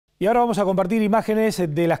Y ahora vamos a compartir imágenes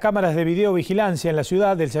de las cámaras de videovigilancia en la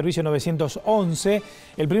ciudad del servicio 911.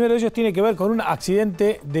 El primero de ellos tiene que ver con un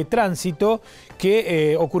accidente de tránsito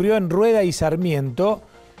que ocurrió en Rueda y Sarmiento.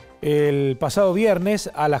 El pasado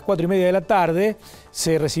viernes a las 4:30 de la tarde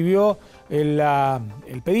se recibió el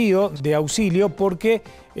pedido de auxilio porque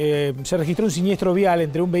se registró un siniestro vial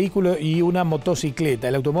entre un vehículo y una motocicleta.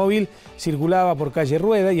 El automóvil circulaba por calle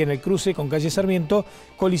Rueda y en el cruce con calle Sarmiento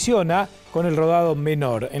colisiona con el rodado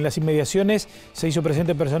menor. En las inmediaciones se hizo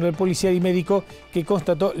presente personal policial y médico que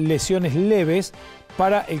constató lesiones leves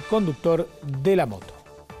para el conductor de la moto.